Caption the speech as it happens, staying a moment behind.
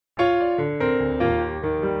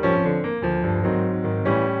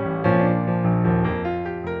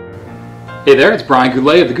Hey there, it's Brian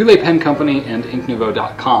Goulet of the Goulet Pen Company and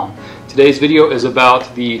InkNouveau.com. Today's video is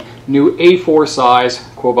about the new A4 size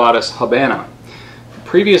Quo Vadis Habana. The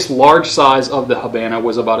previous large size of the Habana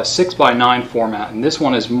was about a 6x9 format, and this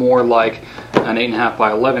one is more like an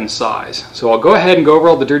 8.5x11 size. So I'll go ahead and go over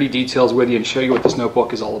all the dirty details with you and show you what this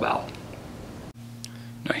notebook is all about.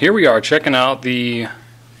 Now here we are checking out the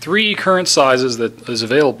three current sizes that is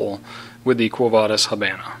available with the Quo Vadis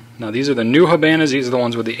Habana. Now these are the new Habanas, these are the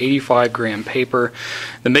ones with the 85 gram paper.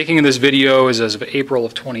 The making of this video is as of April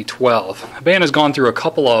of 2012. Habana's gone through a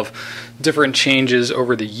couple of different changes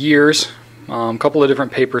over the years, a couple of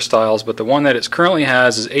different paper styles, but the one that it currently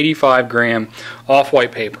has is 85 gram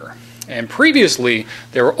off-white paper. And previously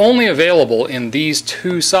they were only available in these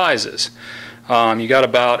two sizes. You got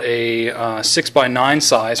about a 6x9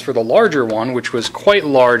 size for the larger one, which was quite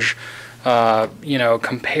large,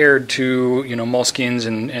 compared to Moleskines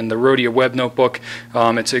and the Rhodia Web notebook.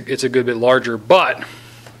 It's a good bit larger, but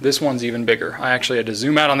this one's even bigger. I actually had to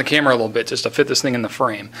zoom out on the camera a little bit just to fit this thing in the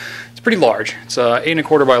frame. It's pretty large. It's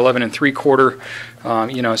 8.25 by 11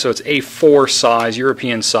 3/4. So it's A4 size,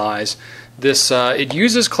 European size. This it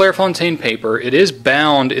uses Clairefontaine paper. It is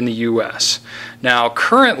bound in the U.S. Now,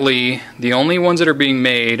 currently, the only ones that are being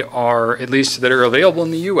made are, at least that are available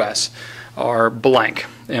in the U.S., are blank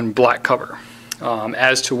and black cover.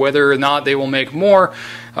 As to whether or not they will make more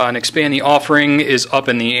and expand the offering is up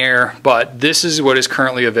in the air, but this is what is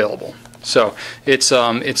currently available. So it's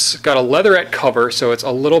got a leatherette cover, so it's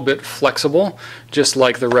a little bit flexible, just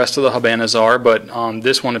like the rest of the Habanas are, but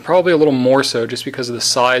this one is probably a little more so just because of the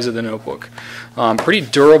size of the notebook. Pretty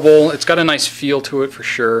durable. It's got a nice feel to it for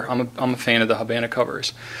sure. I'm a fan of the Habana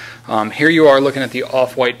covers. Here you are looking at the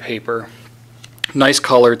off-white paper. Nice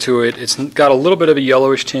color to it. It's got a little bit of a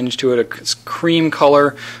yellowish tinge to it. It's cream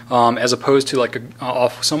color, as opposed to like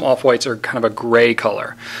some off-whites are kind of a gray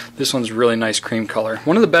color. This one's really nice cream color.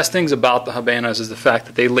 One of the best things about the Habanas is the fact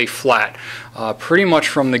that they lay flat pretty much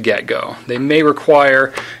from the get-go. They may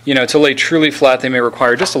require, to lay truly flat, they may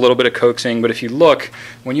require just a little bit of coaxing, but if you look,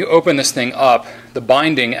 when you open this thing up, the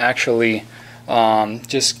binding actually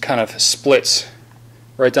just kind of splits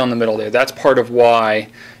right down the middle there. That's part of why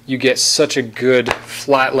you get such a good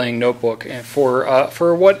flat-laying notebook, and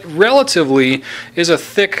for what relatively is a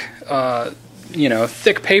thick,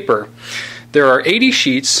 thick paper. There are 80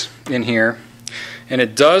 sheets in here, and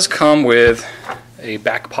it does come with a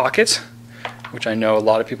back pocket, which I know a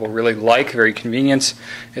lot of people really like. Very convenient.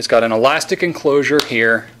 It's got an elastic enclosure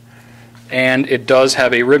here, and it does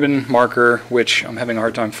have a ribbon marker, which I'm having a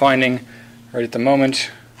hard time finding right at the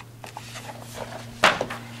moment.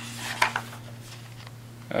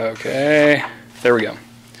 Okay, there we go.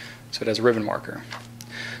 So it has a ribbon marker.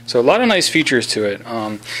 So a lot of nice features to it.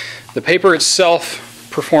 The paper itself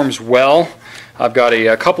performs well. I've got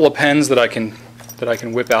a couple of pens that I can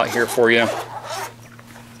whip out here for you.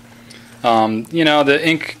 The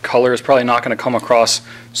ink color is probably not going to come across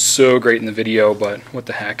so great in the video, but what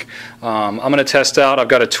the heck. I'm going to test out. I've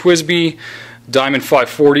got a TWSBI Diamond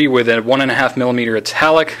 540 with a 1.5mm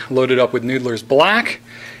Italic loaded up with Noodler's Black.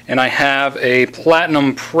 And I have a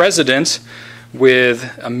Platinum President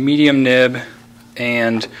with a medium nib,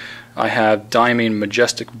 and I have Diamine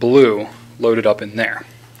Majestic Blue loaded up in there.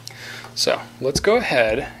 So let's go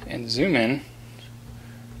ahead and zoom in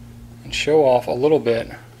and show off a little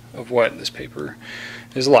bit of what this paper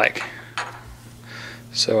is like.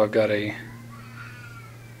 So I've got a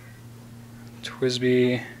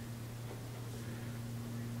TWSBI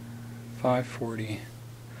 540.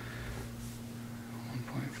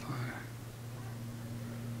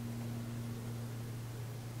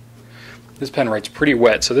 This pen writes pretty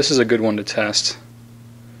wet, so this is a good one to test.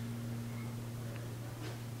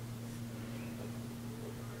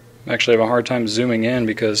 I actually have a hard time zooming in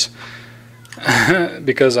because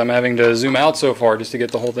I'm having to zoom out so far just to get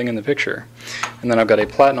the whole thing in the picture. And then I've got a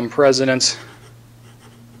Platinum President.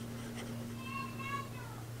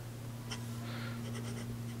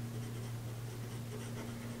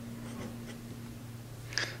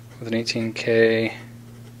 With an 18K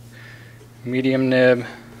medium nib.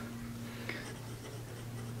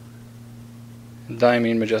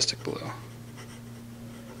 Diamine Majestic Blue.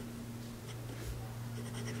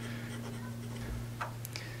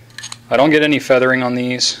 I don't get any feathering on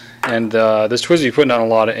these, and this TWSBI putting down a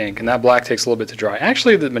lot of ink, and that black takes a little bit to dry.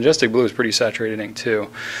 Actually, the Majestic Blue is pretty saturated ink too.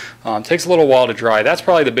 Takes a little while to dry. That's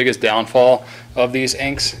probably the biggest downfall of these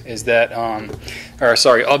inks, is that,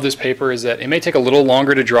 of this paper, is that it may take a little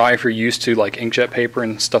longer to dry if you're used to like inkjet paper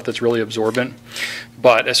and stuff that's really absorbent.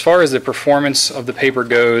 But as far as the performance of the paper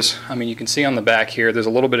goes, I mean, you can see on the back here, there's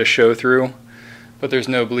a little bit of show through, but there's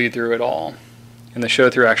no bleed through at all. and the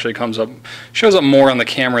show-through actually shows up more on the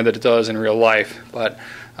camera than it does in real life. But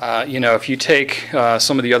you know, if you take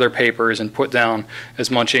some of the other papers and put down as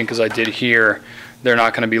much ink as I did here, they're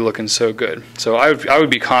not going to be looking so good. So I would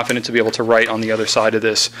be confident to be able to write on the other side of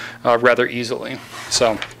this rather easily.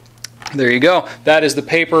 So there you go. That is the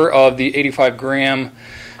paper of the 85 gram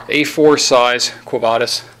A4 size Quo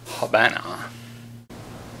Vadis Habana.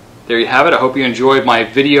 There you have it. I hope you enjoyed my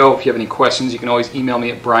video. If you have any questions, you can always email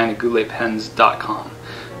me at brian@gouletpens.com.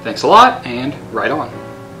 Thanks a lot, and write on.